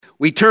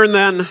We turn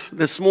then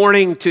this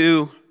morning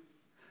to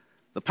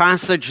the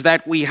passage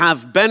that we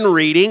have been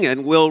reading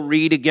and will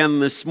read again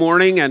this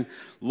morning and,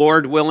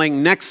 Lord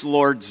willing, next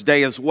Lord's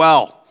Day as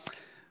well.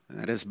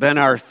 That has been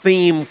our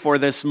theme for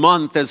this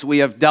month as we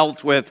have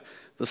dealt with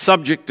the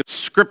subject of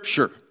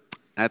Scripture.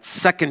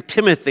 That's 2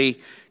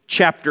 Timothy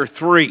chapter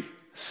 3.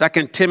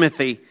 2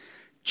 Timothy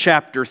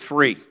chapter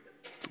 3.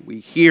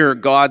 We hear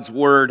God's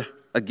word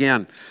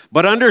again.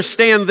 But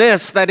understand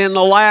this, that in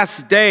the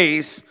last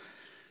days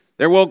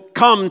there will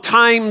come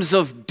times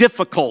of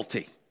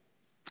difficulty.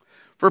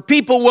 For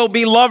people will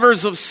be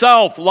lovers of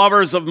self,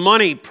 lovers of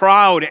money,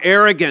 proud,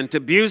 arrogant,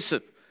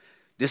 abusive,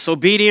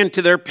 disobedient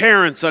to their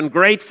parents,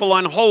 ungrateful,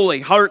 unholy,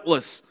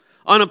 heartless,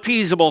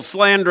 unappeasable,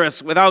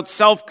 slanderous, without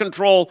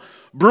self-control,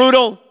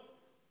 brutal,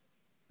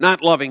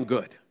 not loving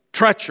good,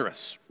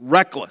 treacherous,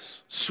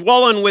 reckless,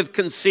 swollen with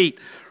conceit,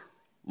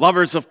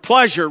 lovers of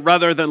pleasure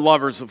rather than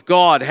lovers of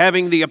God,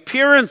 having the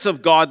appearance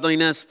of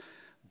godliness,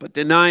 but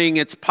denying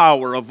its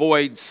power.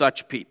 Avoid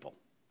such people.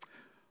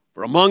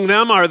 For among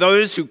them are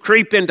those who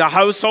creep into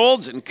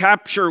households and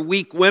capture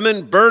weak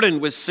women burdened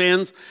with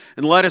sins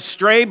and led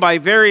astray by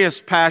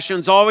various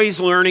passions, always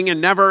learning and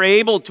never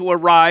able to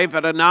arrive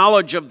at a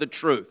knowledge of the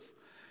truth.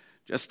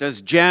 Just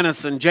as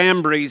Jannes and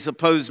Jambres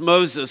opposed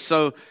Moses,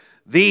 so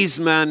these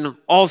men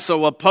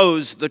also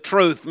oppose the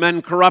truth,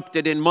 men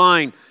corrupted in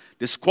mind,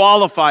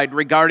 disqualified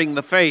regarding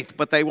the faith,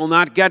 but they will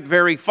not get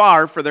very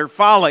far, for their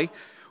folly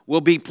will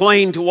be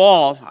plain to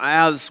all,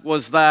 as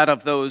was that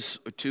of those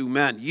two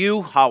men.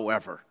 You,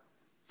 however,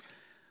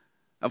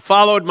 have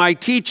followed my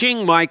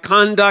teaching, my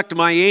conduct,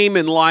 my aim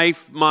in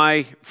life,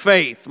 my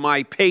faith,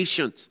 my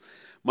patience,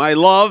 my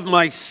love,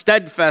 my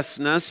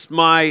steadfastness,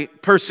 my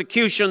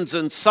persecutions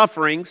and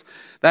sufferings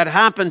that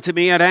happened to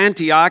me at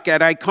Antioch,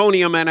 at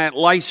Iconium, and at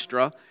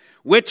Lystra,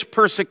 which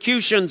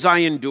persecutions I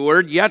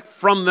endured, yet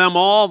from them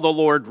all the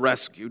Lord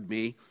rescued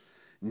me.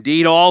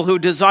 Indeed, all who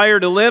desire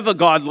to live a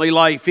godly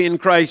life in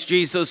Christ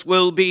Jesus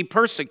will be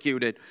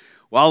persecuted,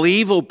 while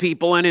evil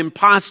people and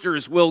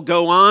impostors will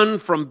go on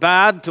from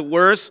bad to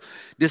worse,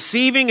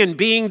 deceiving and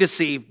being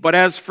deceived. But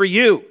as for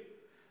you,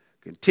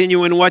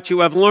 continue in what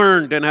you have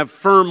learned and have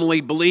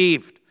firmly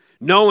believed,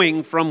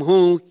 knowing from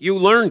whom you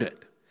learned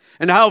it,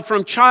 and how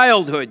from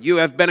childhood you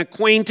have been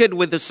acquainted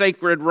with the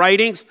sacred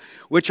writings,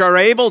 which are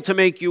able to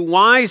make you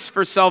wise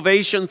for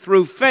salvation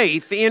through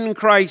faith in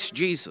Christ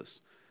Jesus.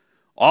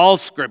 All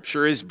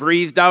Scripture is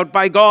breathed out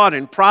by God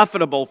and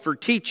profitable for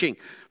teaching,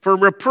 for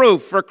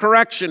reproof, for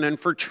correction, and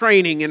for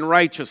training in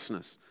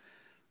righteousness,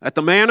 that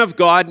the man of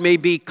God may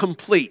be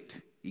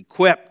complete,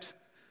 equipped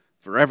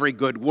for every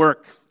good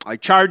work. I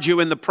charge you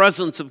in the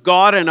presence of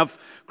God and of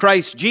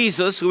Christ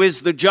Jesus, who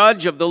is the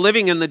judge of the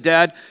living and the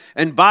dead,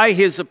 and by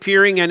his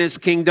appearing and his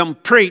kingdom,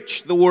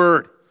 preach the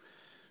word.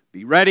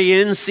 Be ready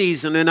in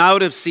season and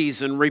out of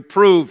season,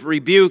 reprove,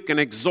 rebuke, and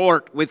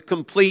exhort with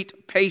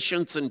complete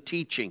patience and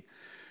teaching.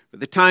 For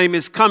the time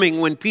is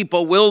coming when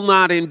people will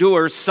not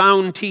endure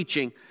sound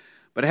teaching,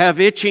 but have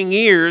itching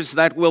ears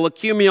that will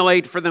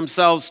accumulate for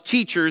themselves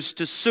teachers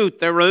to suit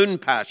their own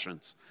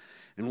passions,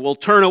 and will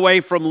turn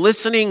away from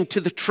listening to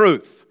the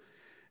truth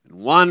and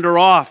wander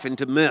off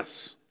into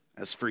myths.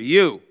 As for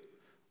you,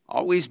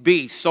 always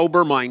be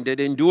sober-minded,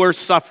 endure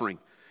suffering,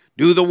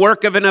 do the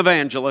work of an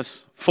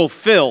evangelist,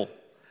 fulfill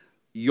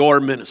your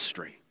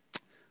ministry.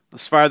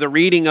 As far as the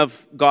reading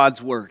of God's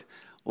word,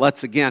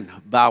 let's again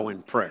bow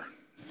in prayer.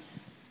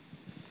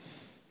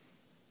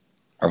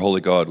 Our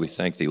holy God, we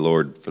thank thee,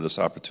 Lord, for this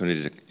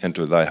opportunity to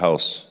enter thy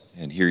house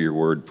and hear your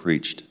word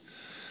preached,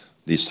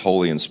 this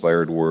holy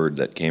inspired word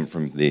that came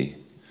from thee.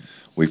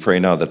 We pray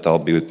now that thou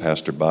be with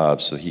Pastor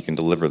Bob so he can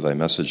deliver thy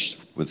message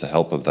with the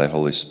help of thy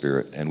Holy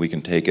Spirit, and we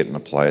can take it and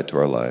apply it to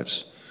our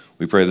lives.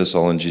 We pray this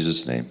all in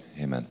Jesus' name.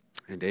 Amen.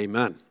 And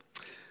amen.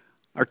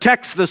 Our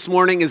text this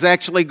morning is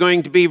actually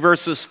going to be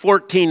verses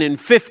 14 and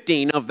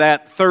 15 of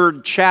that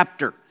third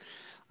chapter.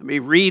 Let me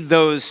read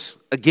those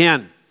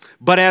again.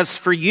 But as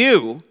for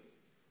you,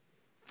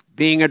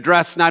 being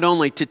addressed not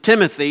only to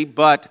Timothy,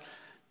 but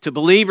to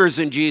believers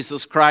in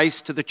Jesus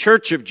Christ, to the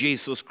church of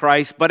Jesus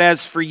Christ, but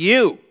as for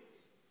you,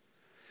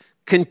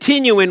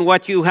 continue in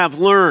what you have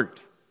learned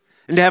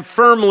and have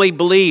firmly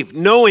believed,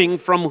 knowing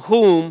from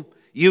whom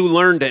you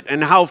learned it,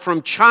 and how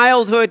from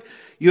childhood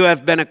you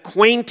have been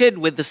acquainted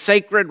with the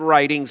sacred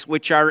writings,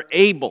 which are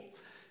able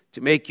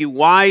to make you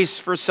wise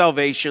for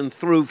salvation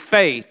through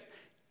faith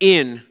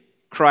in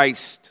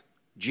Christ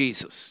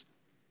Jesus.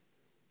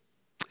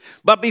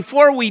 But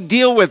before we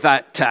deal with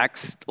that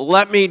text,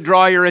 let me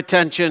draw your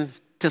attention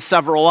to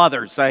several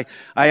others. I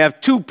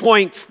have 2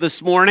 points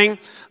this morning.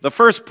 The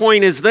first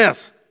point is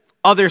this: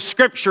 other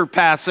scripture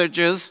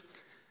passages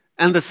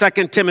and the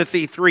 2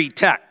 Timothy 3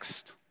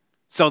 text.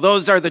 So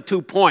those are the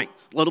 2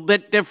 points. A little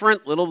bit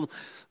different, little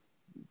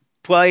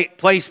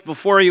placed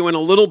before you in a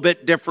little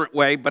bit different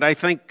way, but I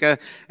think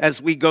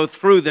as we go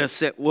through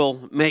this, it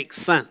will make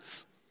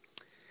sense.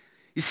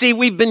 You see,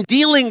 we've been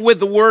dealing with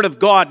the Word of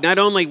God, not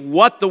only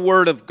what the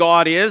Word of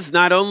God is,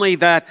 not only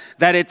that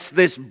it's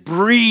this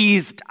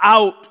breathed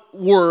out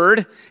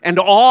word and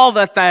all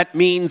that that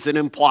means and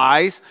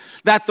implies,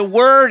 that the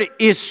word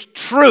is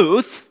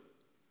truth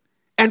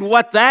and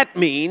what that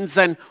means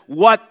and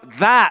what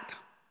that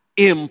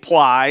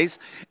implies,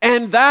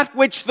 and that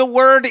which the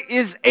word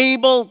is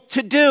able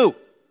to do,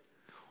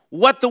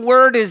 what the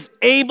word is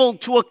able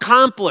to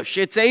accomplish.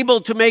 It's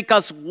able to make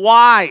us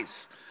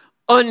wise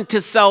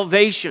unto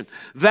salvation.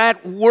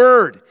 That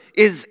word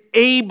is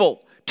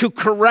able to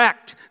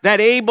correct. That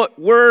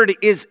word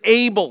is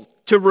able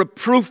to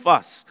reproof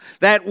us.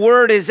 That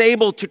word is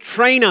able to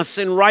train us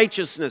in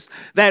righteousness.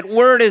 That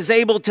word is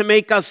able to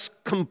make us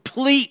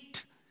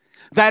complete.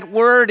 That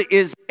word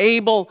is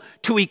able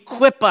to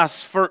equip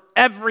us for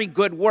every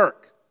good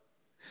work.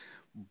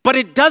 But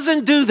it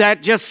doesn't do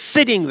that just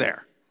sitting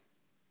there.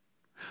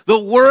 The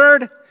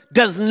word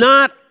does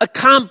not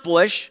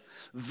accomplish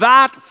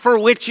that for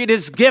which it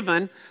is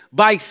given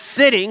by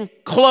sitting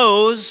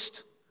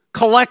closed,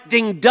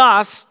 collecting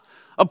dust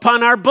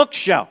upon our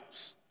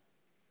bookshelves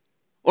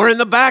or in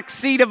the back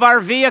seat of our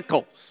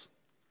vehicles.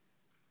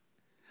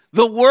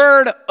 The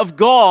word of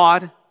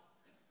God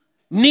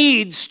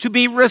needs to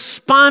be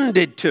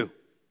responded to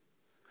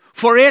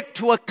for it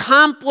to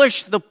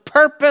accomplish the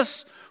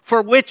purpose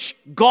for which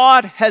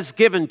God has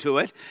given to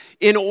it,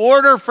 in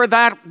order for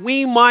that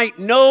we might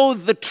know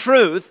the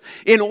truth,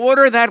 in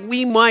order that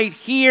we might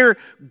hear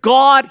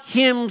God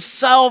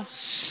himself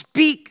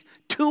speak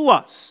to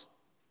us.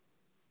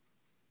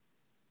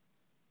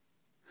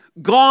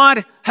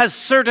 God has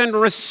certain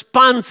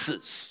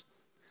responses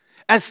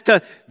as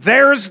to,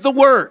 there's the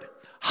word.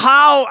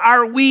 How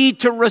are we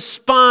to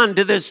respond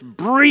to this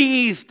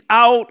breathed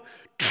out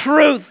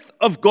truth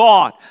of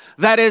God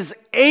that is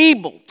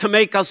able to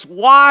make us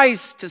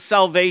wise to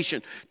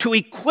salvation, to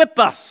equip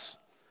us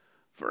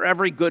for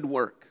every good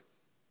work?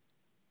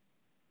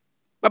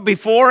 But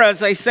before,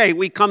 as I say,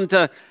 we come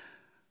to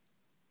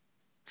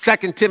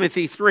 2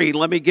 Timothy 3,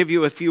 let me give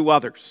you a few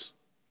others.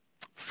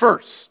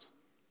 First,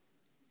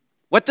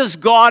 what does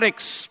God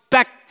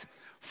expect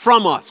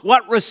from us?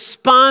 What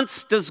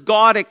response does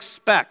God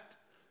expect?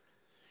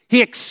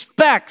 He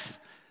expects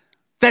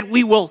that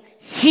we will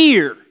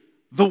hear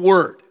the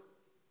word.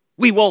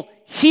 We will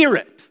hear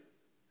it.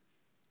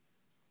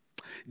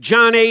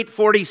 John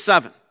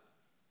 8:47.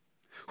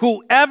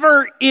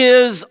 Whoever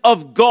is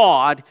of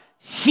God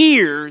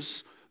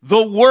hears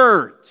the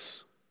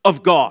words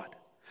of God.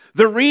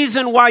 The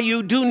reason why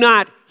you do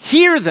not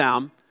hear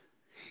them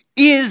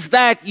is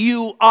that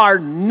you are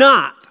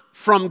not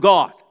from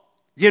God.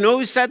 You know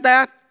who said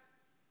that?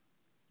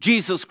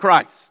 Jesus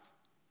Christ.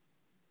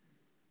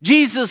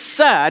 Jesus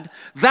said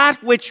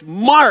that which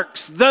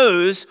marks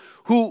those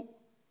who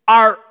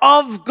are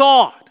of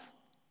God,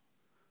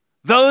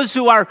 those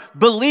who are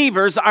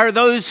believers, are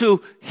those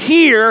who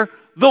hear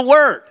the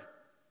word.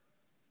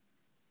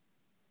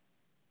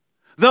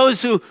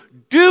 Those who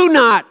do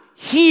not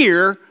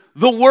hear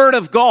the word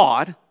of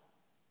God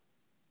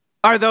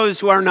are those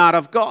who are not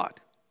of God.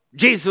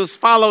 Jesus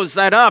follows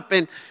that up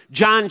in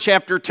John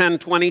chapter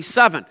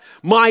 10:27.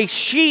 My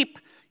sheep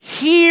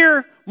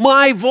hear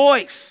my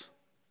voice,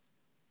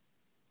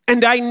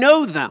 and I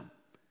know them,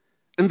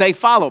 and they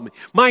follow me.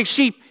 My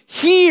sheep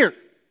hear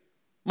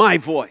my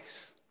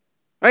voice.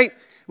 Right?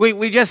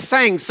 We just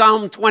sang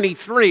Psalm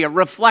 23, a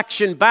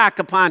reflection back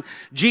upon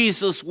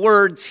Jesus'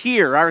 words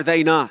here, are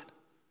they not?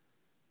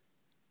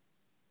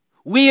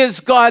 We as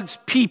God's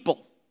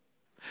people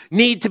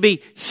need to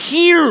be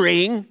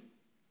hearing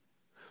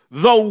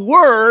the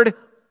word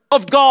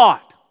of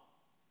God.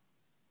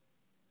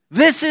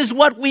 This is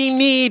what we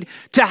need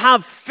to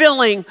have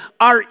filling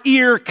our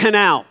ear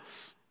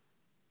canals.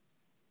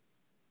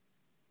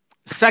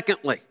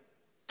 Secondly,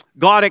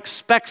 God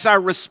expects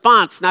our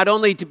response not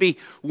only to be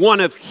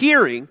one of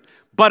hearing,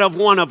 but of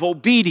one of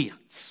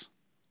obedience.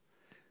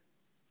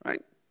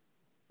 Right?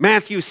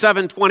 Matthew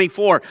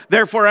 7:24.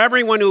 Therefore,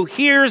 everyone who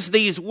hears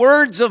these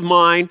words of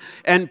mine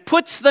and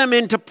puts them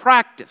into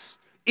practice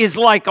is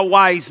like a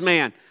wise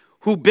man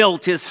who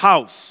built his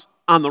house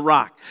on the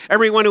rock.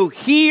 Everyone who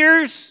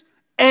hears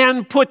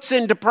and puts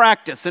into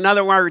practice. In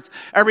other words,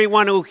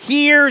 everyone who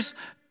hears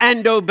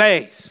and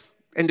obeys.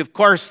 And of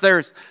course,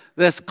 there's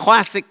this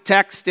classic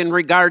text in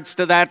regards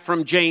to that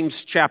from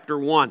James chapter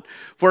 1.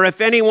 For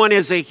if anyone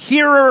is a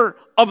hearer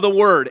of the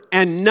word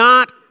and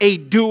not a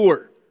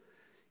doer,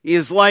 he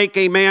is like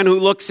a man who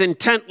looks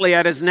intently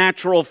at his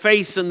natural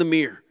face in the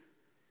mirror.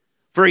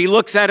 For he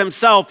looks at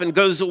himself and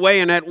goes away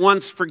and at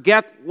once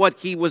forgets what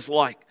he was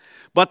like.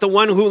 But the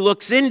one who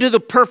looks into the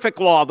perfect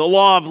law, the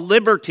law of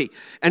liberty,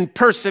 and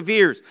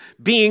perseveres,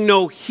 being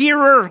no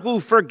hearer who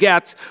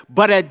forgets,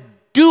 but a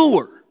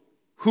doer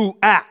who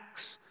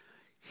acts,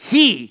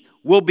 he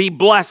will be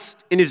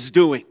blessed in his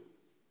doing.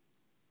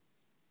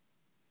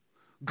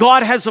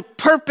 God has a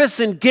purpose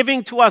in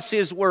giving to us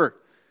his word.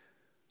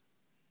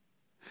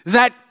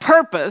 That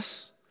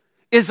purpose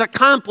is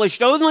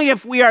accomplished only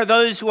if we are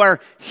those who are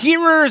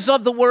hearers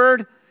of the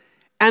word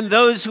and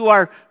those who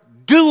are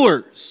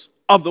doers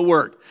of the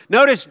word.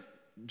 Notice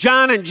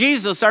John and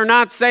Jesus are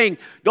not saying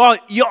all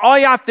you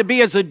have to be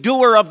is a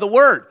doer of the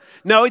word.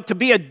 No, to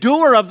be a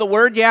doer of the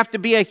word, you have to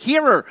be a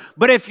hearer.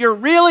 But if you're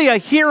really a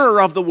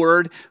hearer of the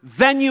word,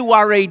 then you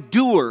are a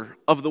doer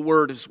of the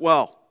word as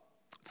well.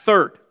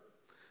 Third,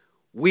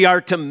 we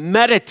are to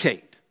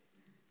meditate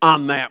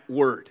on that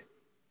word.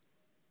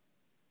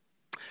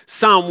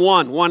 Psalm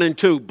 1 and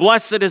 2.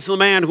 Blessed is the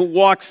man who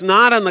walks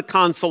not in the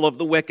counsel of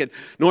the wicked,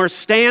 nor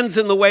stands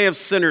in the way of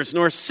sinners,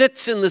 nor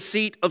sits in the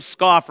seat of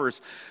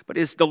scoffers. But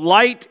his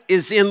delight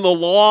is in the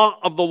law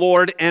of the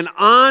Lord, and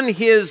on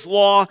his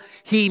law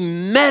he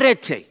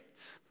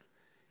meditates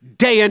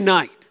day and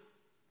night.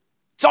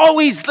 It's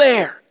always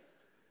there.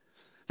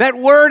 That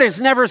word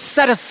is never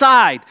set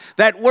aside.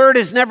 That word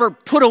is never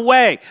put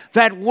away.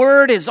 That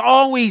word is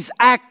always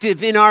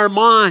active in our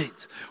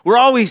minds. We're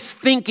always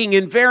thinking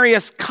in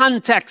various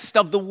contexts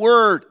of the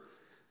word.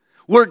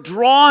 We're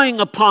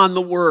drawing upon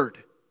the word.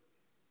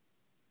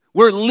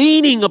 We're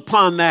leaning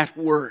upon that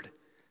word.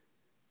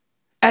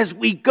 As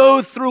we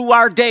go through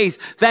our days,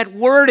 that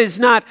word is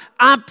not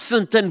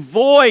absent and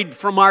void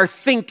from our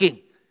thinking.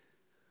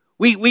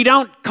 We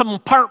don't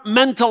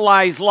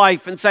compartmentalize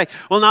life and say,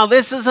 well, now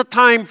this is a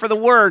time for the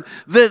word,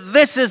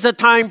 this is a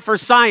time for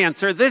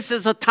science, or this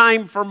is a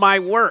time for my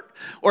work,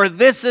 or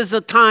this is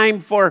a time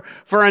for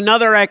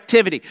another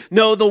activity.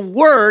 No, the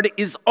word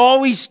is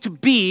always to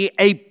be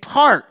a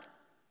part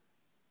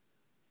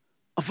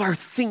of our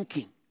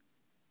thinking.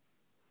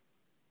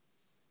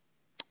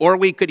 Or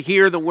we could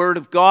hear the word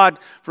of God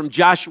from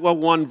Joshua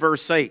 1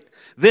 verse 8.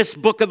 This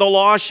book of the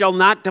law shall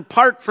not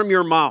depart from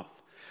your mouth,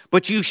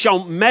 but you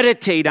shall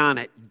meditate on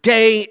it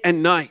day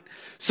and night,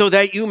 so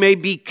that you may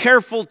be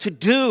careful to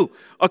do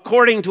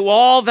according to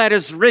all that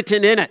is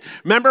written in it.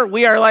 Remember,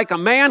 we are like a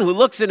man who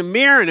looks in a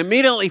mirror and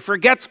immediately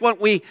forgets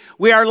what we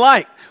are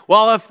like.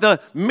 Well, if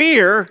the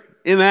mirror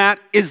in that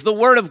is the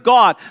word of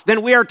God,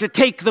 then we are to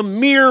take the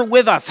mirror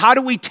with us. How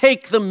do we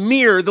take the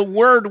mirror, the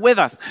word, with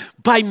us?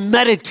 By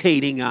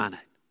meditating on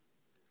it.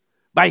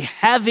 By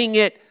having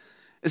it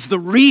as the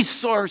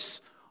resource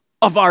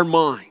of our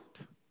mind.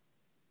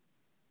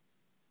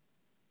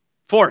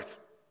 Fourth,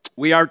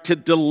 we are to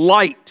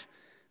delight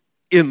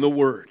in the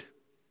word.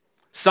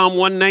 Psalm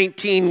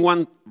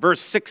 119,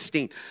 verse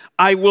 16.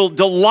 I will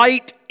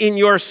delight in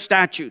your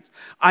statutes.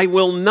 I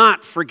will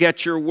not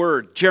forget your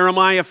word.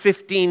 Jeremiah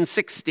 15,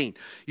 16.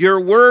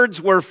 Your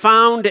words were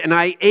found and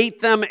I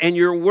ate them, and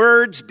your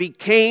words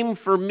became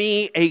for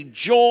me a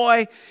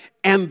joy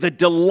and the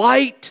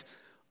delight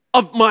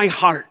of my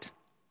heart.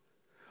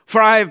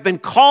 For I have been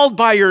called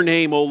by your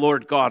name, O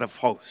Lord God of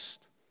hosts.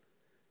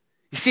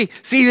 You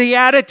see the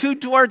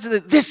attitude towards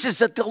it? This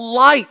is a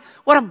delight.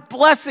 What a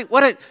blessing.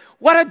 What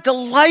a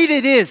delight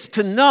it is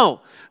to know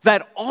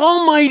that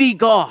Almighty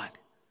God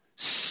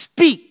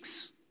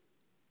speaks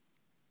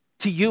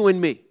to you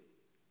and me.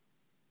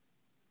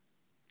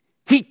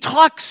 He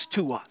talks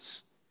to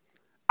us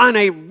on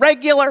a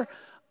regular,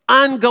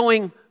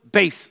 ongoing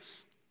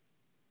basis.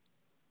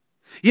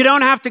 You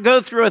don't have to go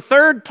through a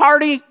third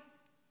party.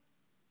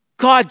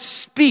 God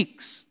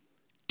speaks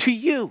to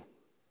you.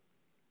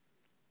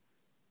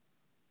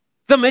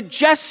 The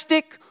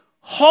majestic,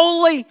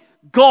 holy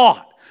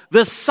God,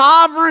 the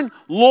sovereign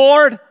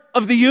Lord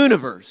of the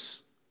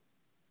universe,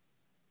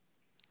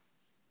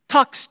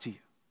 talks to you.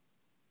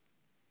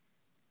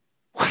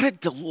 What a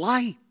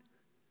delight.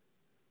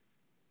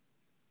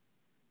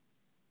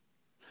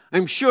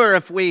 I'm sure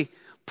if we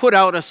put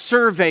out a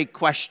survey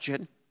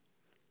question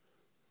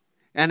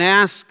and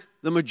ask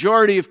the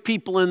majority of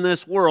people in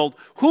this world,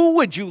 who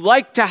would you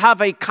like to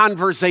have a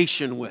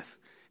conversation with?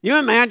 You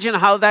imagine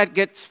how that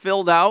gets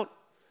filled out?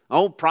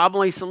 Oh,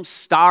 probably some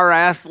star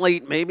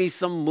athlete, maybe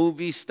some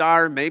movie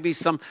star, maybe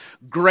some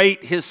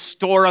great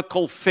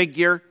historical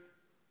figure.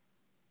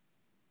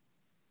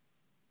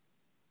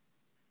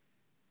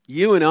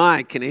 You and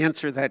I can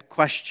answer that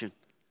question.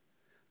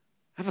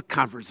 Have a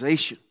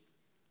conversation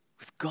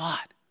with God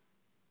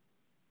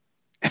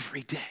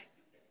every day.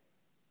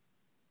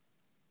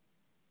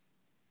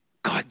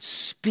 God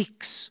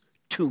speaks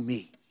to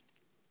me.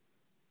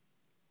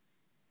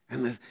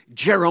 And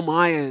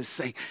Jeremiah is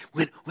saying,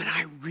 when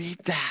I read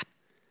that,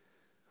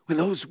 when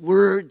those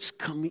words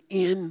come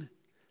in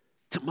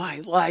to my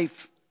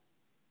life,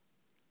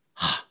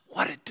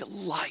 what a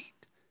delight.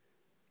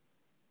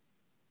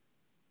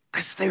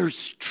 Because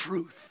there's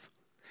truth.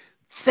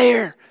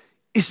 There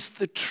is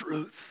the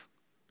truth.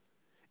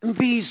 And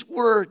these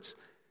words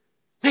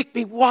make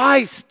me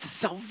wise to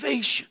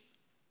salvation.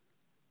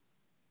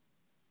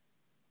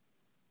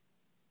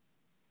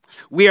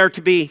 We are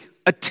to be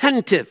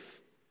attentive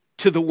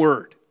to the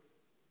word,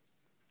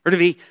 or to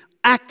be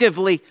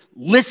actively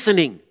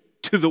listening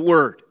to the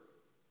word.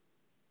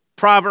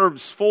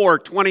 Proverbs 4,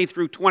 20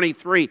 through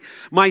 23.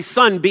 My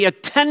son, be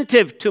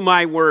attentive to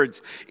my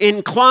words.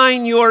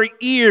 Incline your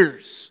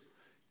ears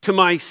to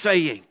my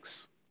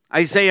sayings.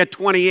 Isaiah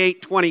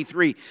 28,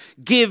 23.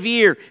 Give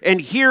ear and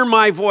hear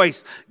my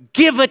voice.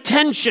 Give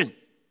attention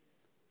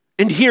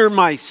and hear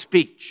my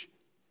speech.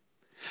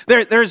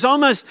 There's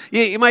almost,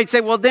 you might say,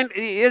 well, then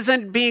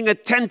isn't being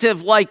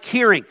attentive like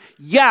hearing?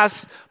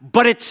 Yes,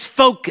 but it's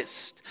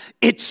focused.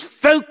 It's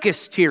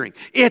focused hearing.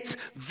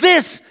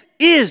 This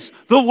is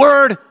the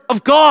Word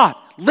of God.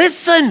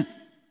 Listen.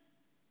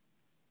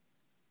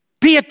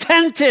 Be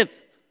attentive.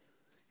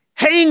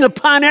 Hang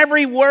upon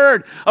every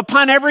word,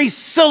 upon every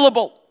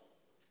syllable,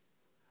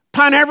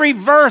 upon every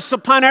verse,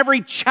 upon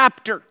every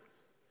chapter,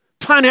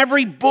 upon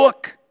every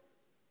book.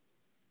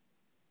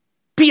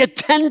 Be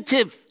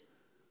attentive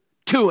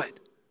to it.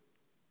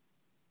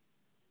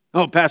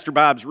 Oh, Pastor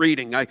Bob's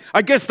reading.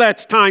 I guess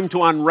that's time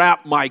to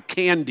unwrap my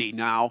candy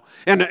now.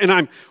 And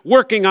I'm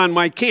working on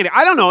my candy.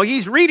 I don't know,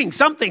 he's reading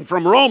something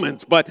from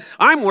Romans, but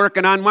I'm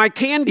working on my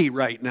candy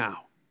right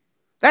now.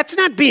 That's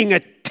not being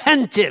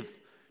attentive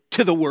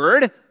to the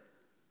Word.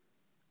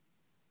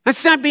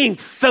 That's not being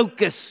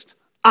focused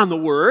on the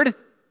Word.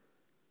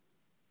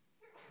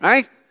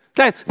 Right?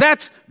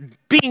 That's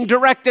being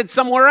directed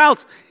somewhere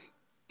else,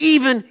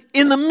 even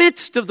in the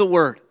midst of the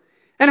Word.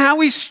 And how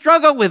we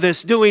struggle with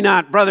this, do we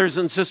not, brothers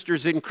and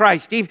sisters in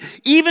Christ?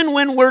 Even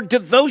when we're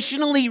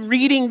devotionally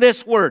reading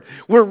this Word,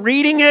 we're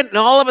reading it, and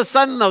all of a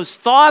sudden those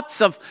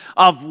thoughts of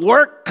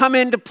work come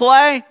into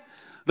play.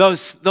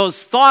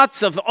 Those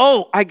thoughts of,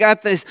 oh, I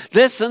got this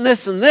and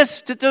this and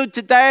this to do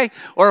today.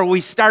 Or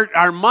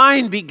our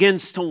mind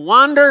begins to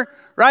wander,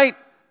 right?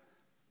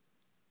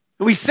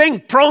 We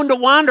sing, prone to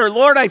wander.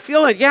 Lord, I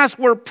feel it. Yes,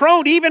 we're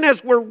prone, even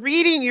as we're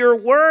reading your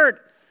word.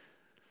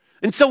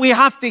 And so we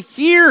have to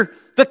hear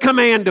the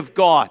command of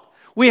God.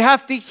 We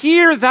have to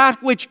hear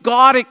that which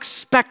God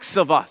expects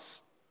of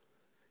us.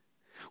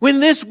 When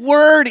this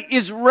word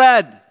is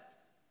read,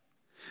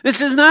 this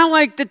is not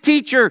like the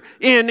teacher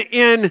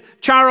in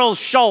Charles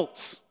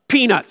Schulz,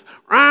 Peanuts.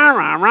 Rah,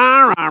 rah,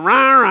 rah, rah,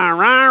 rah, rah,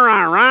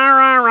 rah, rah,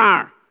 rah,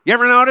 rah. You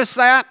ever notice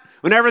that?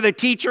 Whenever the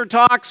teacher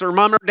talks or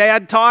mom or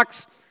dad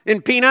talks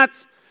in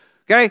Peanuts,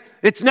 okay,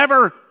 it's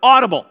never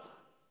audible.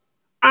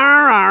 Rah,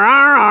 rah,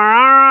 rah, rah,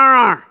 rah,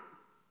 rah.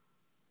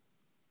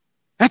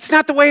 That's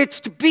not the way it's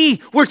to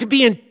be. We're to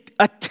be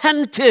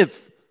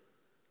attentive.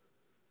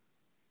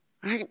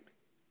 Right?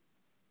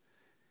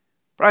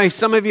 Probably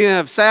some of you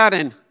have sat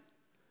in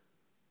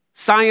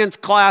science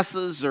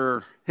classes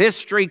or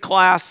history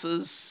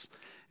classes,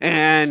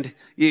 and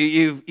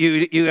you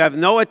have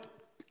no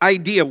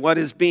idea what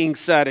is being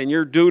said, and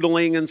you're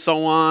doodling and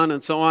so on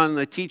and so on. And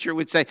the teacher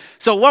would say,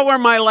 so what were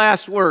my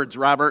last words,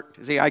 Robert?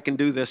 See, I can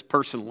do this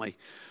personally.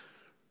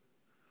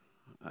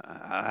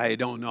 I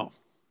don't know.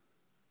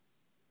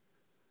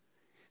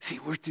 See,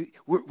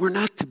 we're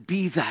not to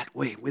be that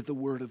way with the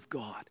Word of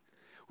God.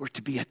 We're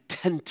to be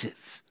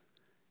attentive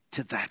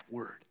to that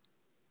Word,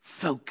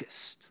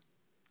 focused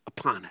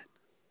upon it.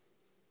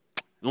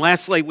 And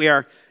lastly, we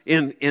are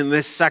in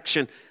this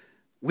section,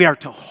 we are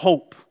to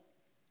hope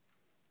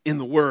in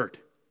the Word.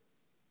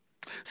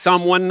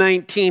 Psalm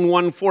 119,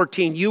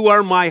 114, you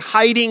are my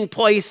hiding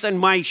place and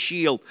my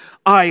shield.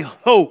 I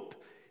hope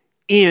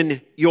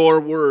in your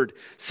word.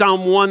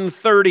 Psalm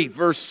 130,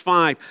 verse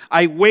 5,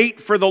 I wait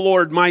for the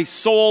Lord, my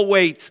soul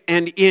waits,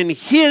 and in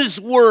his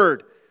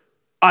word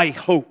I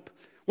hope.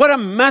 What a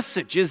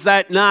message is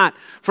that not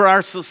for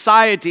our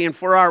society and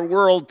for our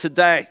world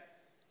today?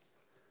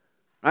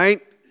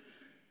 Right?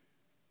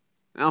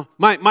 Now,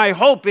 my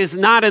hope is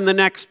not in the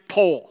next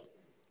poll.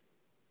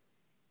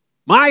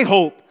 My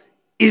hope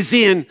is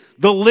in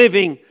the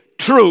living,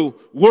 true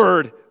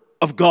Word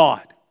of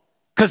God.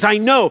 Because I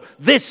know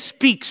this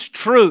speaks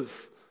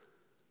truth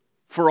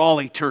for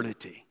all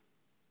eternity.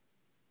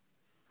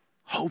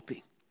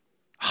 Hoping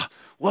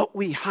what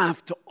we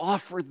have to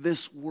offer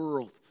this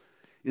world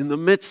in the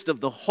midst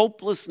of the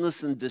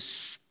hopelessness and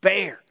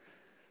despair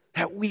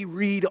that we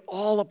read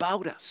all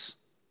about us.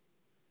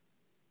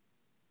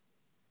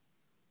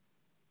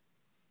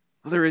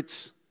 Whether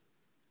it's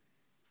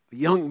a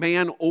young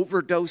man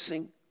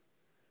overdosing,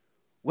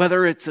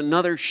 whether it's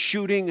another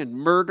shooting and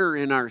murder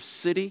in our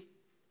city,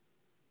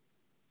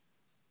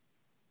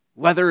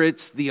 whether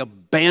it's the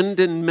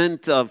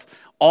abandonment of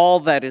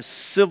all that is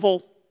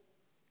civil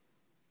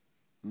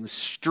in the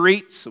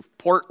streets of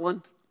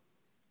Portland.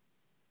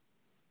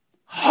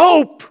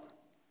 Hope.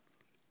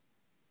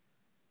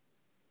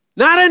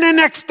 Not in the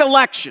next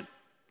election.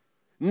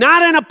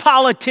 Not in a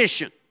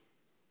politician.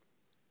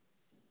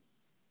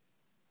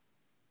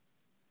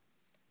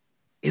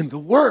 In the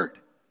Word.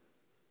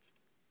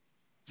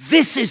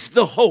 This is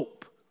the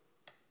hope.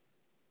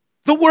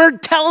 The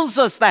Word tells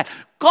us that.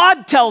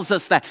 God tells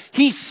us that.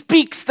 He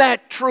speaks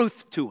that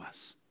truth to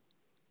us.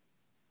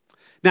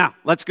 Now,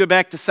 let's go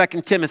back to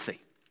 2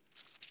 Timothy.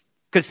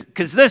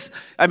 Because this,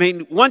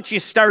 once you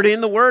start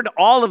in the Word,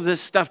 all of this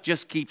stuff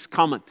just keeps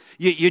coming.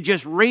 You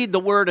just read the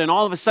Word and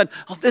all of a sudden,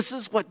 oh, this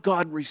is what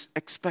God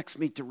expects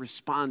me to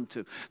respond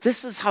to.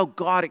 This is how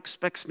God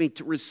expects me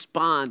to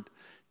respond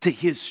to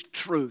His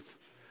truth,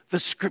 the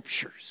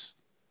Scriptures.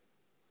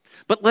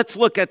 But let's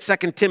look at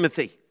 2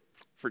 Timothy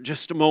for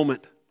just a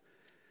moment.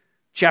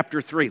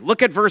 Chapter 3.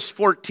 Look at verse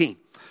 14.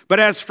 But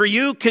as for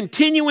you,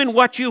 continue in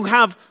what you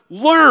have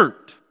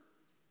learned.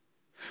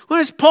 What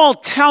is Paul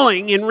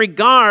telling in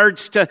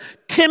regards to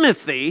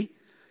Timothy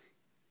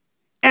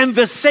and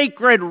the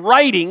sacred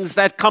writings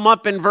that come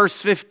up in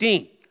verse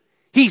 15?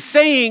 He's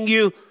saying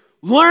you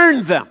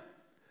learn them.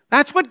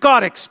 That's what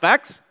God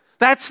expects.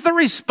 That's the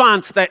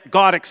response that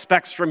God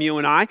expects from you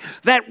and I,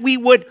 that we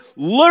would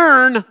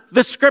learn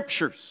the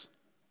Scriptures.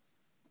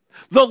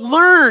 The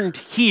learned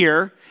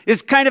here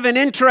is kind of an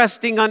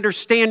interesting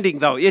understanding,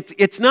 though.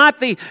 It's not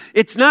the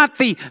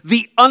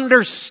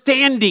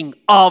understanding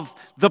of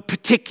the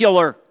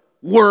particular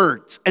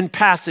words and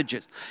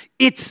passages.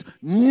 It's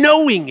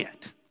knowing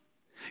it.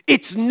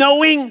 It's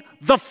knowing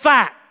the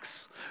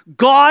facts.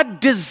 God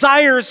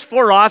desires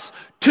for us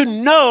to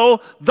know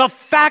the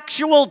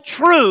factual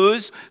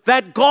truths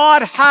that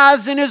God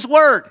has in His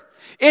Word.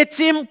 It's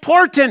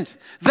important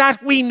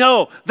that we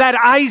know that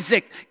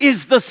Isaac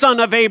is the son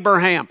of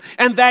Abraham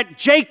and that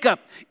Jacob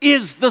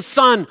is the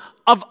son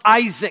of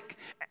Isaac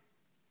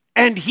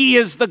and he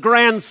is the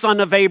grandson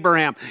of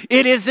Abraham.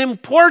 It is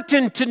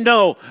important to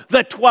know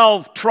the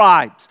 12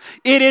 tribes.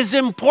 It is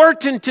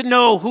important to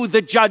know who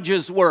the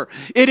judges were.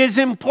 It is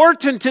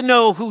important to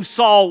know who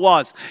Saul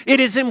was. It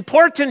is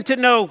important to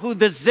know who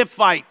the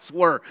Ziphites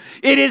were.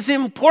 It is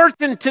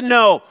important to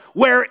know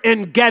where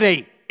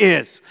En-Gedi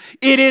is.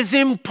 It is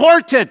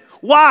important.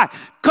 Why?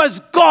 Because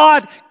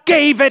God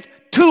gave it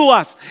to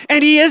us,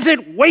 and He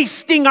isn't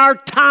wasting our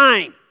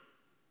time.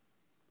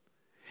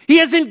 He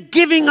isn't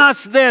giving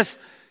us this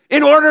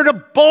in order to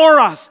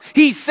bore us.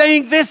 He's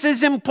saying, this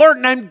is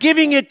important. I'm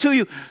giving it to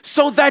you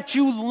so that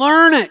you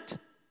learn it.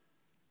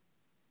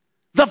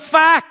 The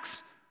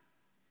facts.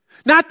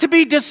 Not to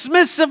be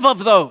dismissive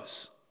of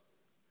those.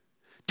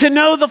 To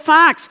know the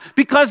facts.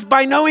 Because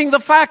by knowing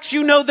the facts,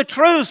 you know the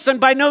truths. And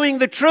by knowing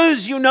the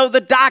truths, you know the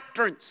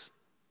doctrines.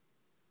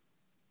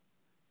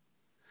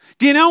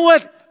 Do you know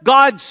what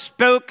God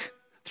spoke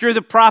through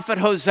the prophet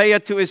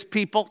Hosea to his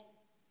people?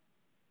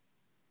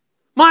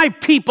 My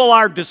people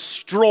are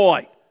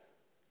destroyed.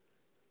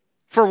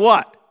 For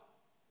what?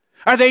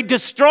 Are they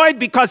destroyed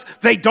because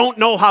they don't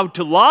know how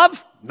to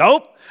love?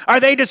 Nope. Are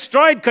they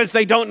destroyed because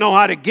they don't know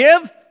how to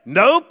give?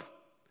 Nope.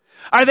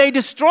 Are they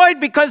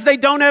destroyed because they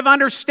don't have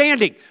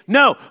understanding?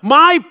 No.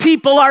 My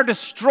people are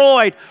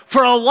destroyed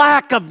for a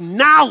lack of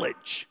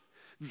knowledge.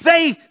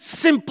 They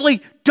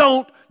simply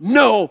don't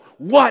know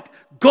what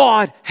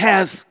God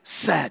has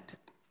said.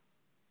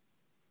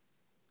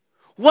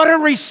 What a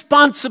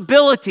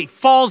responsibility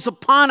falls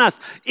upon us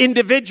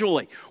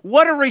individually.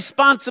 What a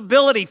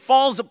responsibility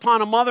falls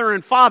upon a mother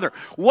and father.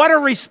 What a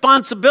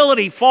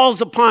responsibility falls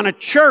upon a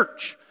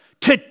church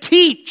to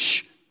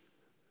teach.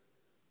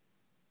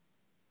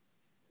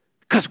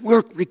 Because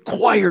we're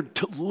required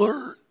to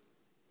learn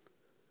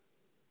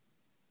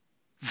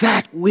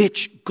that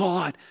which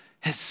God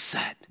has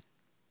said.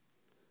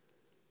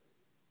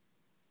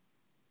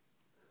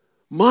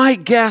 My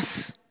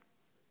guess,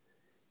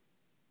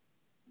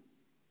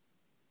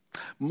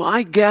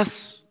 my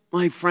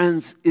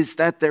friends, is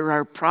that there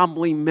are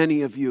probably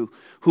many of you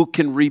who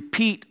can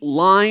repeat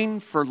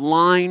line for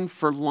line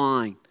for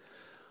line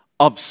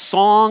of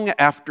song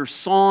after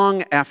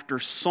song after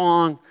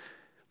song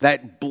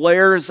that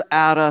blares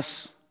at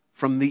us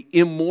from the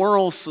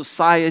immoral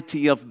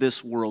society of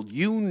this world.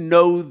 You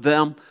know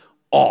them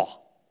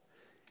all,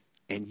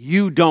 and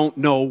you don't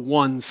know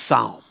one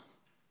psalm.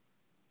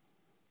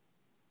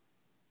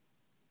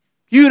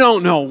 You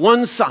don't know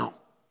one psalm.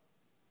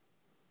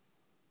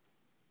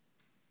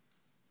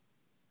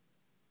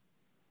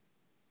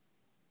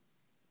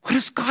 What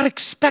does God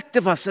expect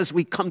of us as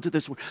we come to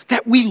this word?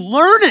 That we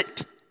learn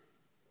it.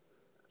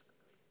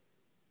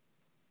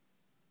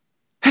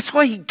 That's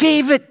why He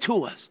gave it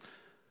to us.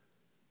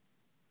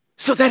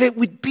 So that it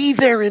would be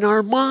there in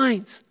our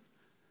minds.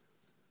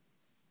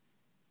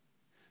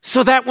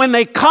 So that when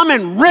they come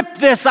and rip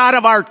this out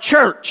of our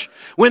church,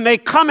 when they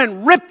come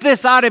and rip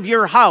this out of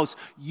your house,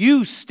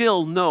 you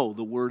still know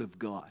the Word of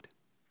God.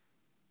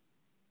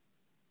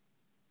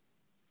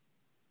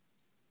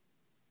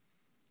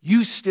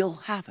 You still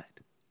have it.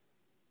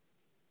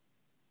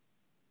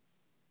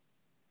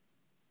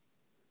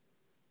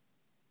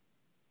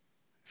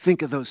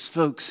 Think of those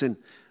folks in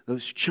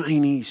those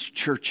Chinese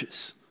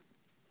churches.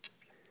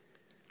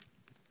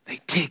 They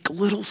take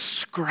little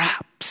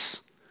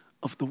scraps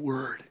of the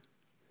Word.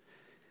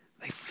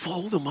 They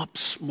fold them up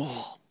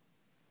small.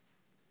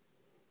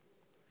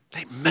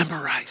 They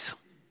memorize them.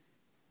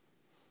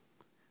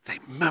 They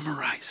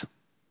memorize them.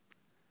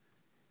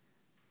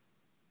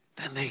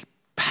 Then they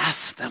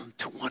pass them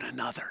to one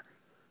another.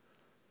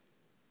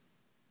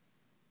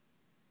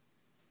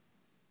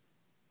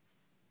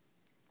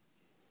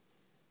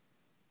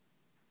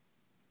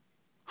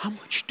 How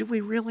much do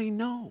we really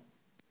know?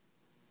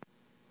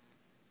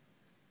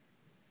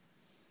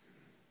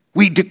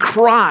 We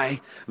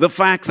decry the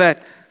fact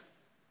that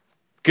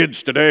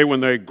kids today, when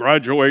they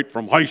graduate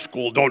from high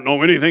school, don't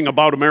know anything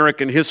about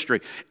American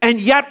history. And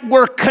yet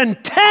we're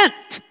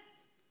content.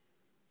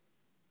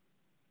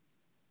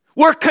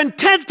 We're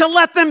content to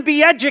let them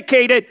be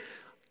educated,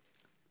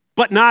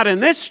 but not in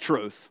this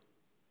truth.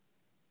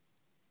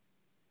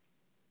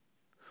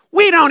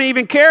 We don't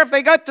even care if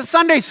they got to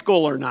Sunday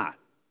school or not.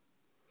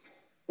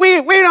 We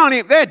don't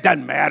even, it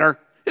doesn't matter.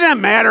 It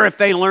doesn't matter if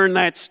they learn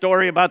that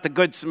story about the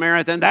Good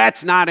Samaritan.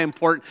 That's not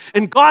important.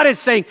 And God is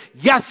saying,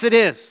 yes, it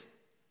is.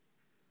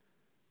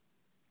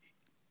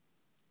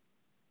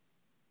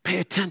 Pay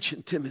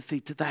attention,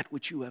 Timothy, to that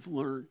which you have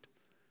learned.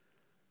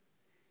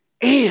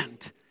 And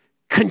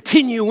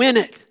continue in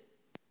it.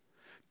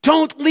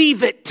 Don't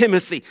leave it,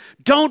 Timothy.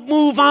 Don't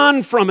move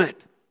on from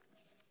it.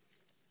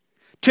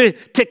 To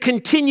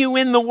continue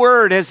in the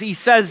word, as he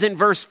says in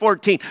verse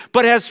 14.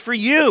 But as for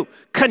you,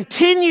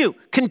 continue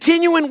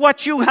in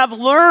what you have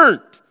learned.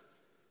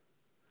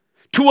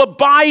 To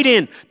abide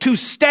in, to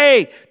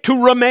stay,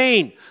 to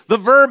remain. The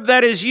verb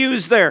that is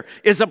used there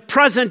is a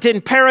present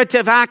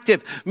imperative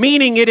active,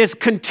 meaning it is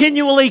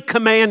continually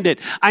commanded.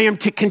 I am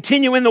to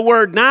continue in the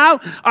word now.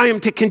 I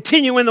am to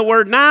continue in the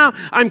word now.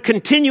 I'm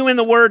continuing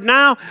the word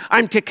now.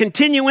 I'm to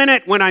continue in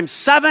it when I'm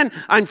 7.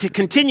 I'm to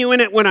continue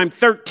in it when I'm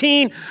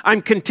 13.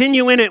 I'm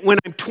continuing it when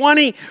I'm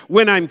 20,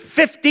 when I'm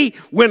 50,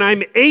 when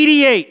I'm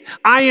 88.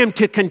 I am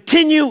to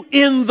continue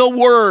in the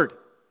word.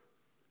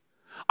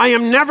 I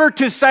am never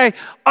to say,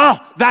 oh,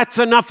 that's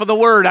enough of the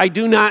word. I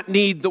do not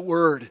need the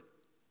word.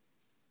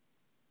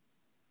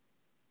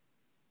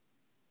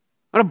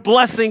 What a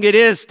blessing it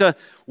is to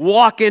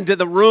walk into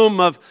the room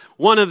of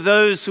one of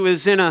those who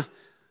is in a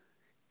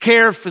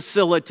care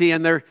facility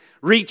and they're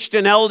reached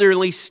an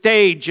elderly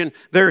stage and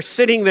they're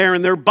sitting there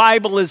and their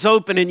Bible is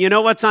open, and you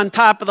know what's on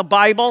top of the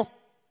Bible?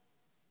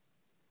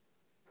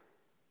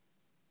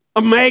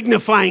 A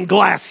magnifying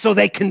glass so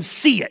they can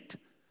see it.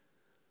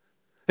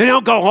 They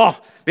don't go, oh,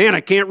 man,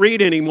 I can't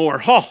read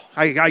anymore. Oh,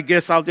 I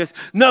guess I'll just...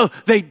 No,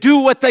 they do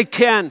what they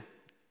can.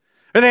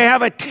 Or they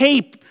have a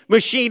tape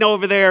machine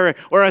over there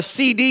or a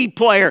CD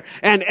player,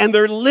 and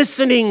they're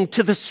listening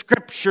to the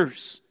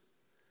scriptures.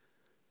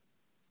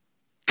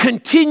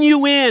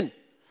 Continue in.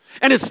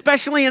 And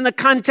especially in the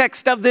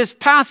context of this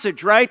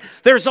passage, right?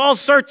 There's all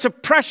sorts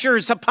of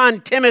pressures upon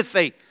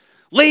Timothy.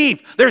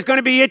 Leave. There's going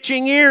to be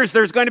itching ears.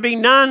 There's going to be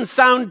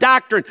non-sound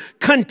doctrine.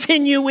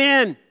 Continue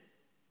in.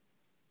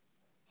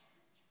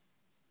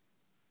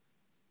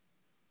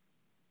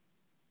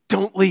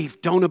 Don't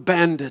leave. Don't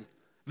abandon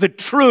the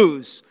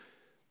truths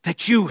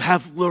that you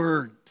have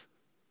learned.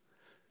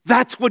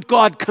 That's what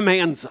God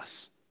commands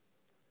us.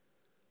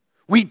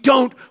 We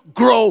don't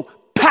grow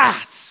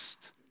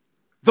past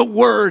the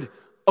Word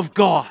of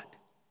God.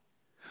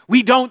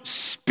 We don't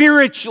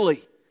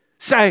spiritually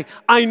say,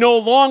 I no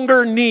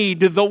longer need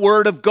the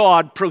Word of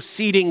God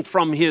proceeding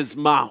from His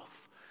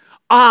mouth.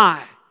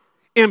 I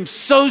am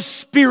so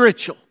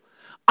spiritual,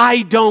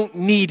 I don't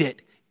need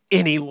it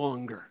any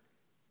longer.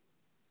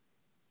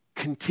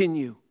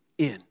 Continue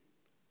in.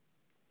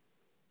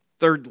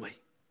 Thirdly,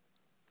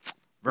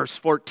 verse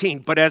 14,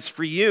 but as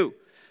for you,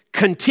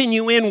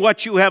 continue in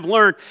what you have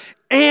learned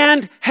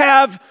and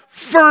have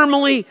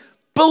firmly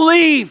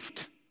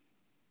believed.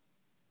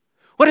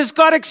 What does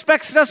God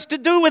expect us to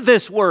do with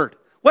this word?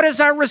 What is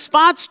our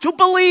response? To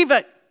believe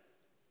it.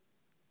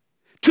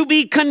 To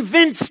be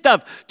convinced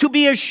of, to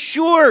be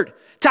assured,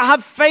 to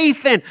have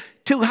faith in,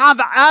 to have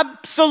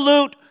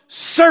absolute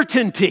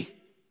certainty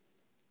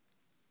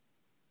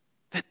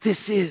that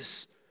this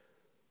is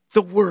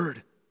the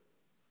word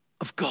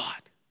of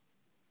God.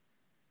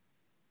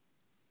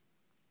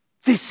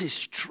 This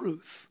is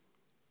truth.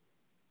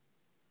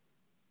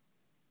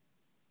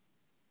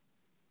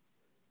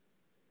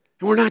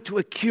 And we're not to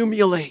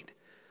accumulate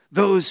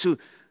those who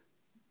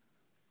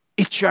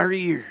itch our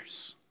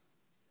ears,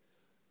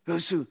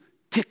 those who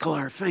tickle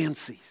our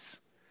fancies.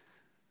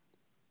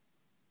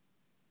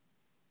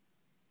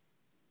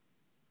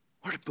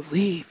 We're to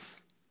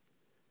believe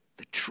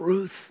the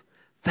truth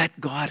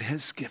that God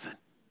has given.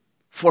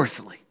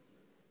 Fourthly,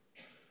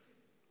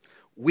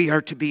 we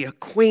are to be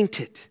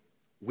acquainted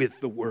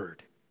with the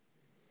word.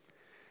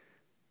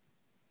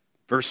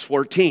 Verse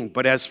 14,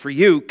 but as for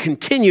you,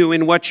 continue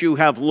in what you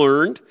have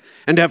learned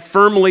and have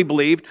firmly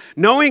believed,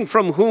 knowing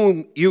from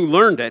whom you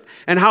learned it,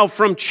 and how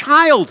from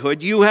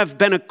childhood you have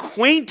been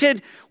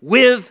acquainted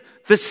with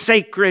the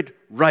sacred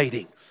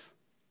writings.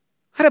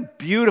 What a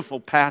beautiful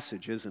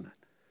passage, isn't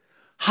it?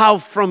 How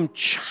from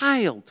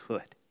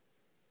childhood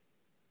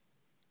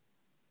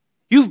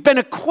you've been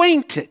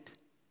acquainted.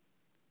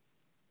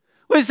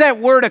 What does that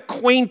word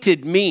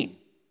acquainted mean?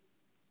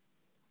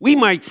 We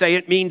might say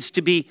it means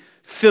to be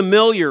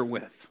familiar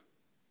with.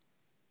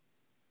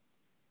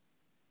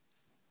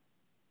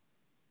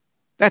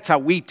 That's how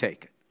we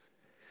take it.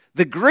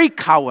 The Greek,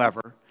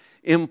 however,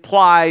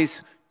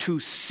 implies to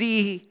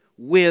see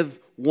with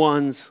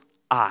one's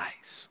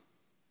eyes.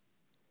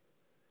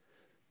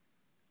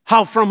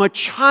 How from a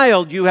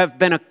child you have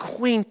been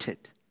acquainted.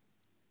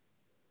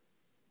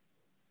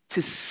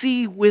 To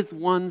see with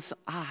one's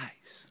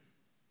eyes.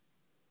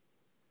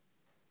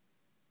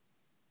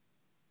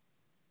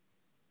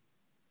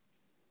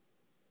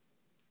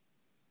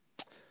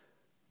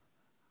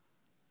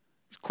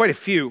 There's quite a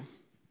few,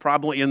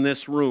 probably in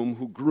this room,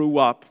 who grew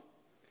up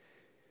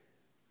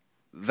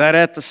that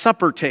at the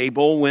supper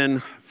table,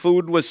 when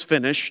food was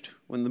finished,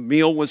 when the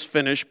meal was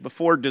finished,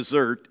 before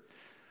dessert,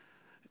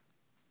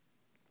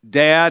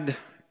 Dad,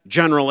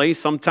 generally,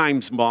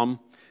 sometimes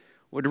Mom,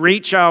 would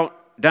reach out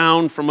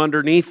down from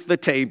underneath the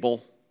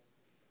table,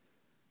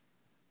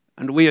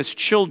 and we as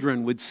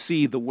children would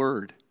see the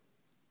word.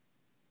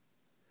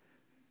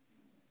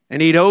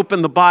 And he'd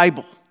open the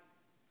Bible,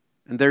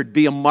 and there'd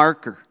be a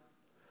marker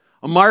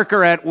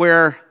at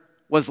where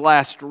was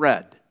last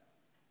read.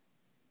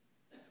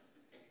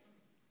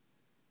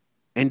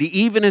 And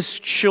even as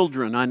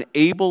children,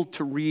 unable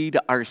to read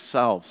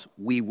ourselves,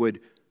 we would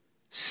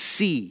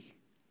see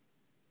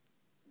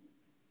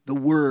the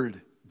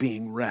word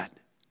being read.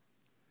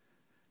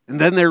 And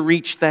then there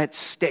reached that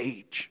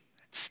stage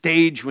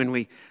when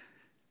we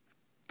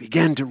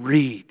began to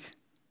read.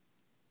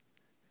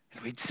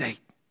 And we'd say,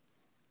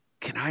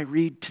 "Can I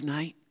read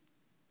tonight?"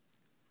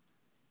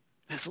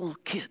 As little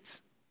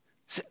kids,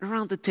 sitting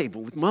around the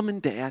table with mom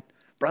and dad,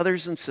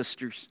 brothers and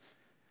sisters,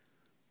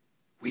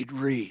 we'd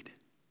read.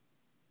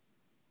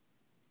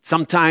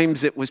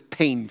 Sometimes it was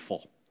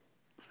painful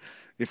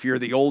if you're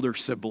the older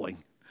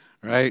sibling,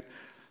 right?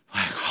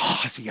 Like,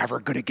 oh, is he ever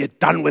going to get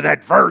done with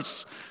that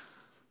verse?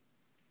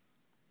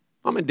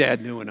 Mom and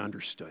dad knew and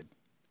understood.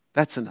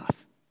 That's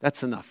enough.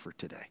 That's enough for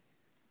today.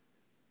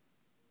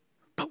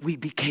 But we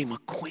became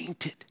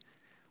acquainted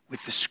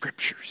with the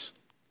Scriptures.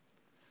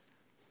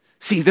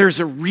 See, there's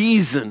a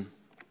reason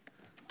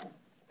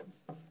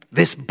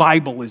this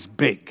Bible is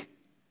big.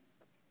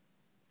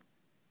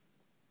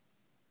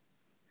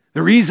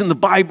 The reason the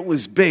Bible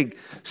is big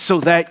so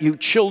that you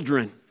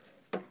children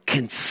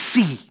can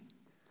see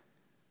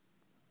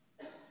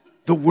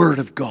the Word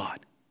of God,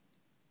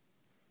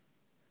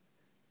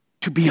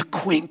 to be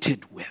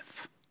acquainted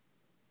with,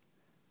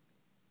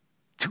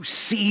 to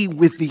see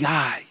with the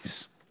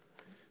eyes,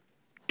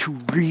 to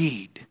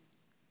read.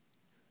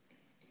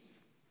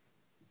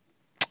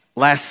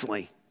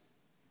 Lastly,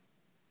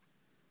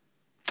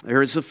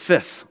 there is a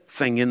fifth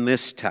thing in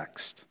this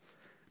text.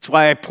 That's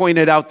why I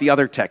pointed out the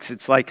other text.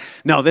 It's like,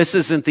 no, this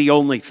isn't the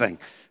only thing.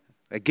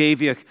 I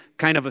gave you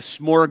kind of a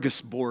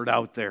smorgasbord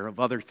out there of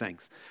other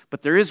things.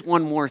 But there is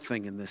one more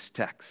thing in this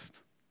text.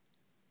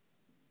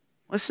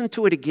 Listen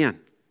to it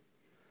again.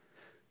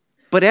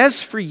 "But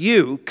as for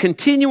you,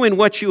 continue in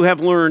what you have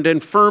learned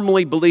and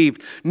firmly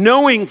believed,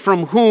 knowing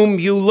from whom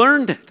you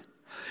learned it,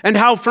 and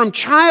how from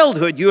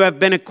childhood you have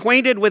been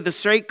acquainted with the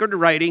sacred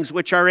writings,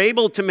 which are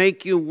able to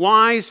make you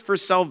wise for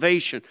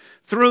salvation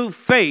through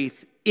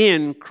faith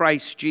in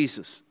Christ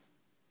Jesus."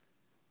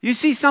 You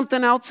see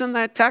something else in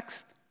that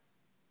text?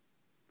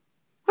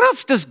 What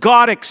else does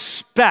God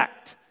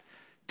expect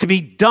to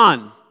be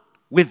done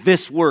with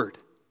this word?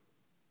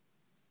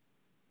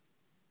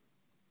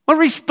 What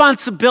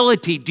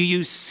responsibility do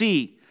you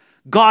see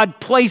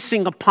God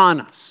placing upon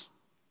us?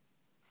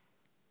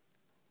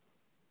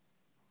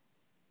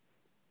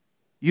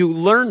 You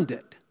learned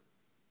it.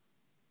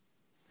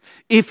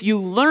 If you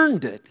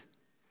learned it,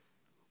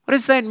 what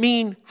does that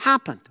mean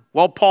happened?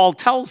 Well, Paul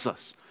tells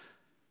us,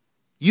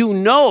 you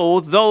know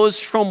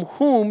those from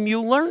whom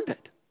you learned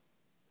it.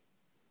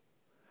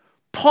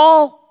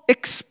 Paul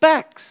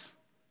expects,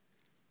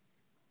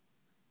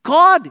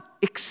 God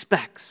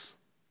expects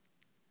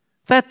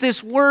that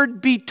this word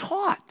be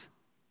taught.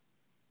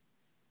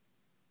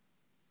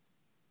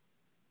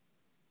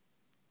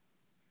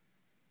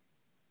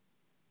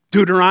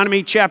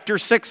 Deuteronomy chapter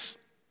 6,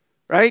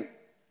 right?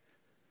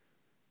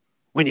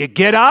 When you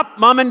get up,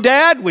 mom and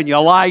dad, when you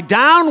lie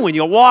down, when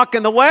you walk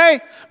in the way,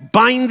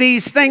 bind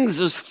these things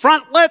as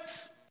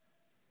frontlets.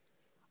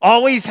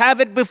 Always have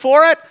it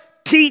before it.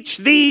 Teach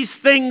these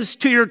things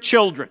to your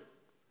children.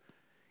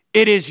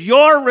 It is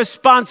your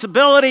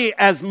responsibility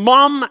as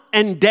mom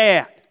and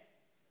dad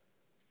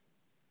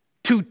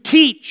to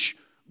teach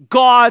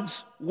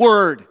God's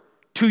word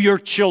to your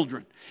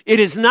children. It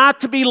is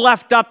not to be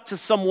left up to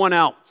someone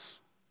else.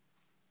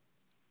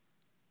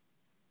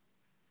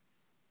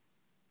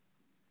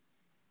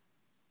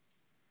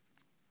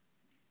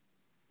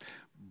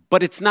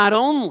 But it's not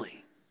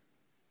only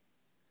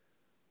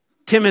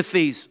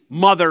Timothy's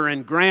mother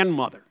and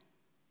grandmother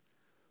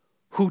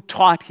who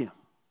taught him.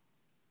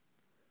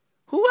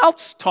 Who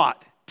else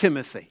taught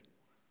Timothy?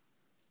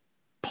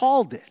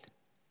 Paul did.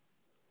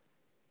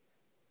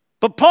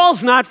 But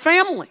Paul's not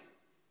family.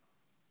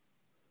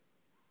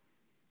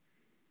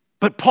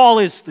 But Paul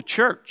is the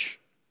church.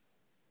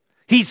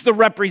 He's the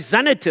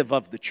representative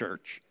of the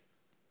church.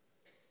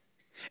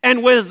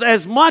 And with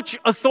as much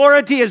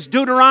authority as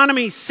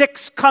Deuteronomy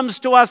 6 comes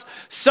to us,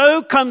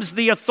 so comes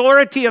the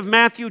authority of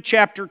Matthew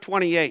chapter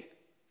 28.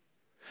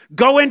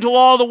 Go into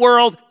all the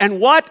world and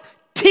what?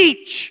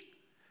 Teach.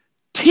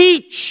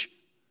 Teach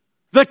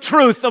the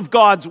truth of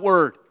God's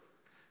word.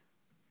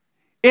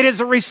 It is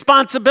a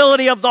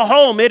responsibility of the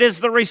home. It is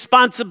the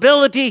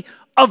responsibility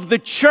of the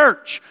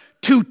church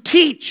to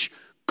teach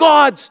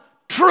God's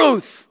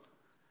truth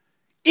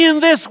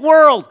in this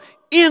world,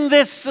 in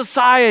this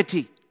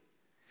society.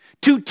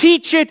 To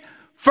teach it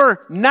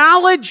for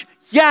knowledge,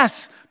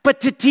 yes,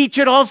 but to teach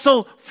it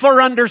also for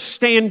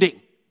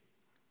understanding.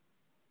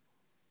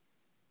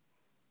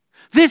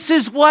 This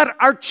is what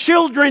our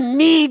children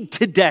need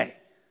today.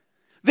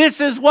 This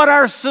is what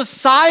our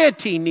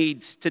society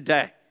needs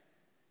today.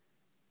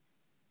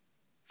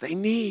 They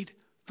need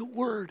the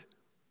Word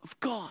of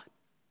God.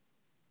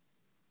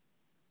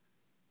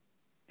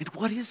 And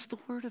what is the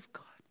Word of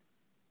God?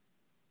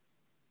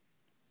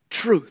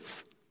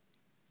 Truth.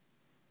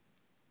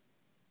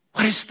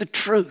 What is the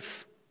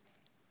truth?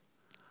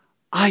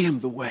 I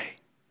am the way,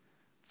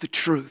 the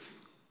truth,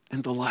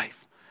 and the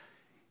life.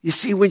 You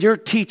see, when you're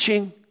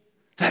teaching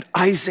that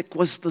Isaac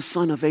was the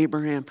son of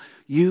Abraham,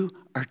 you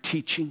are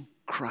teaching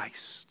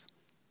Christ.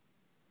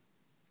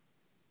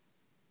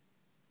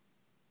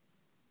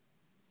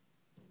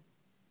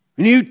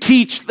 When you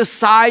teach the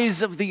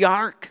size of the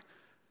ark,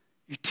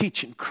 you're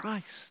teaching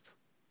Christ.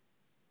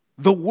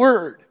 The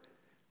Word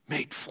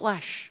made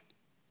flesh.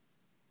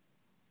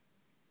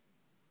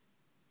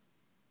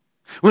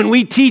 When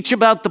we teach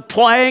about the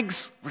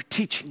plagues, we're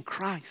teaching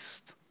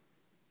Christ.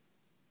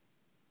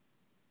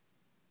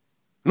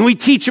 When we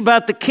teach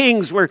about the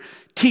kings, we're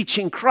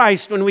teaching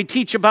Christ. When we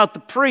teach about the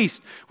priests,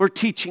 we're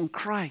teaching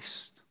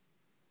Christ.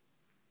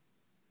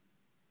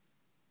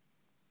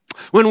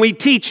 When we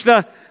teach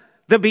the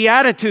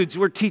Beatitudes,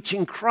 we're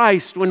teaching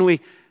Christ. When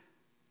we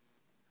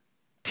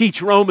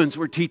teach Romans,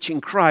 we're teaching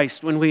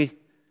Christ. When we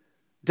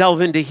delve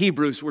into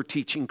Hebrews, we're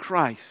teaching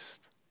Christ.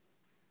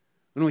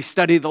 When we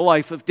study the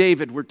life of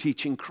David, we're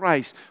teaching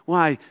Christ.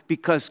 Why?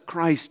 Because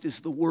Christ is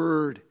the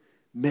Word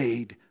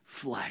made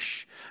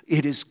flesh.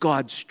 It is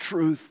God's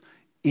truth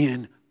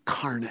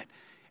incarnate.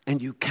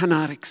 And you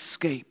cannot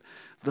escape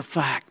the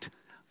fact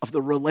of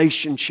the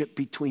relationship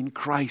between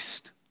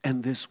Christ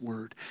and this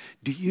Word.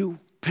 Do you,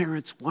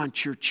 parents,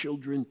 want your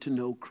children to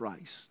know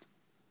Christ?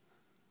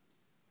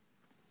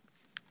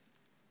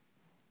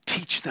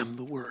 Teach them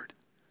the Word.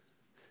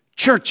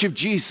 Church of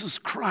Jesus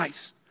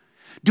Christ,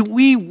 do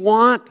we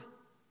want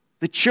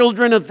the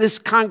children of this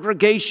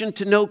congregation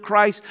to know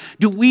Christ?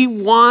 Do we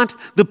want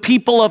the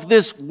people of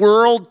this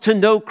world to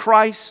know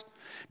Christ?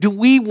 Do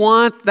we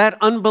want that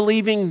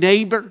unbelieving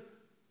neighbor,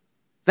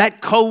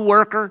 that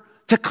co-worker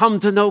to come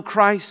to know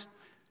Christ?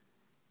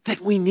 That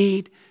we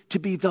need to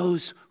be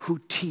those who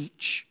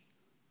teach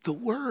the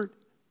Word.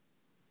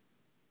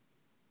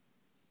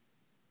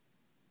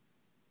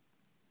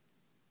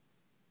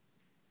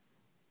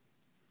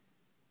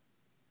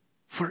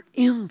 For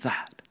in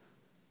that,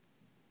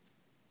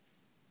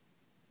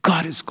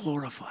 God is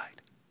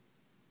glorified.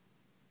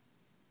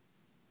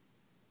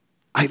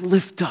 I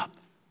lift up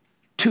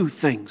two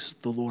things,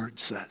 the Lord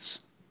says.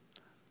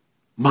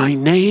 My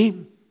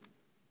name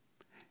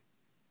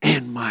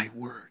and my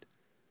word.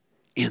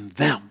 In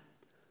them,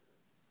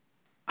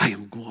 I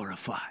am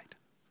glorified.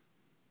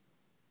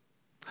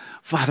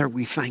 Father,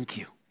 we thank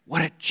you.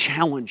 What a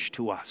challenge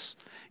to us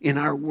in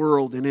our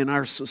world and in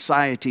our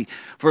society.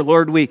 For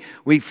Lord, we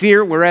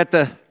fear we're at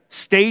the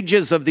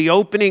stages of the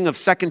opening of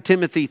 2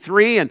 Timothy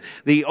 3 and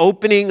the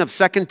opening of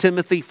 2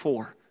 Timothy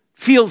 4.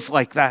 Feels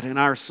like that in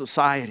our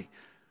society.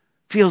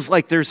 Feels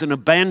like there's an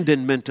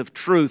abandonment of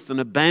truth, an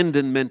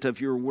abandonment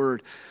of your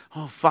word.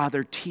 Oh,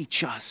 Father,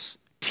 teach us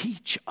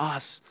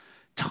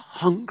to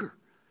hunger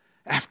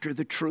after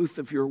the truth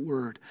of your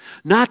word.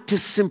 Not to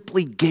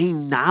simply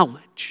gain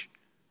knowledge,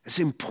 as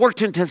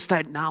important as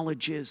that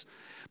knowledge is,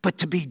 but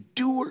to be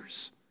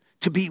doers,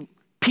 to be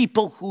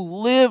people who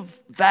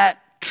live that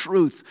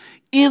truth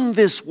in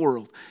this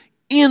world,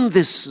 in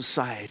this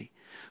society.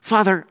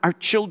 Father, our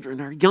children,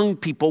 our young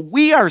people,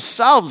 we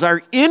ourselves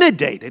are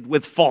inundated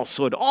with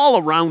falsehood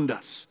all around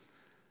us.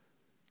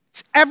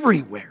 It's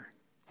everywhere.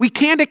 We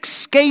can't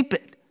escape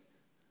it.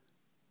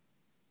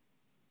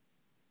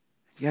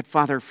 Yet,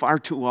 Father, far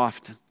too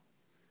often,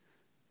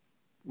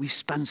 we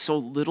spend so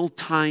little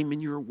time in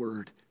your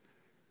word.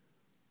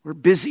 We're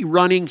busy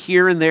running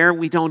here and there.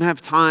 We don't have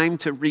time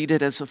to read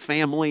it as a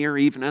family or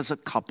even as a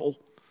couple.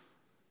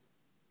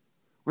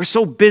 We're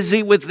so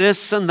busy with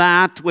this and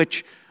that,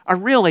 which are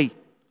really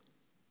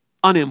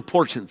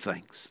unimportant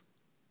things.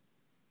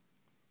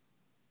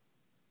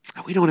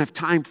 We don't have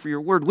time for your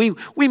word.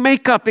 We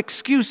make up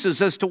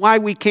excuses as to why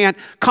we can't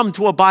come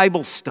to a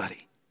Bible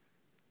study.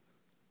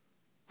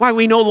 Why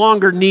we no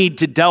longer need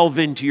to delve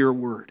into your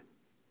word.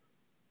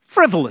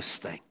 Frivolous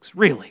things,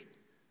 really.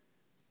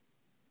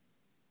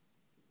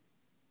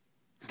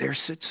 There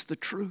sits the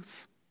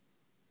truth.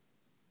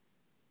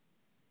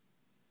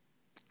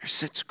 There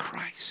sits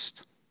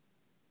Christ,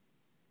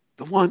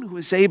 the one who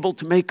is able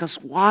to make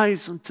us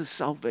wise unto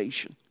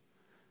salvation,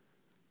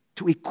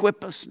 to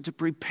equip us and to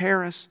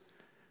prepare us,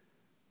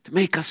 to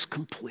make us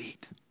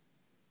complete.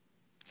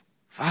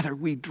 Father,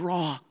 we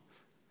draw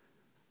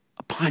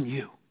upon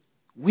you.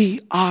 We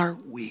are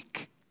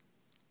weak.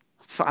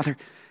 Father,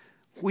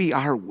 we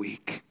are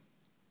weak.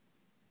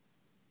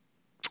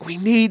 We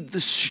need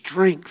the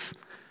strength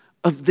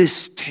of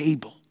this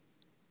table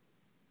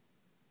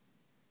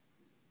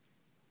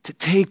to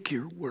take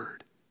your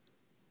word,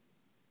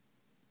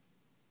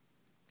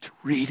 to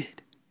read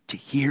it, to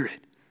hear it,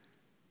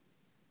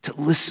 to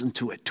listen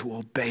to it, to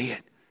obey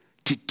it,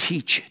 to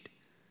teach it,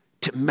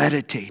 to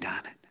meditate on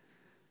it,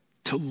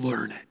 to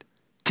learn it,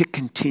 to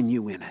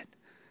continue in it.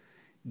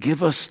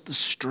 Give us the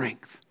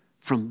strength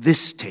from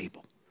this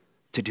table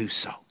to do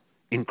so.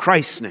 In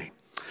Christ's name,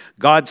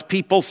 God's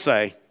people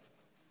say,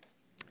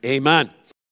 amen.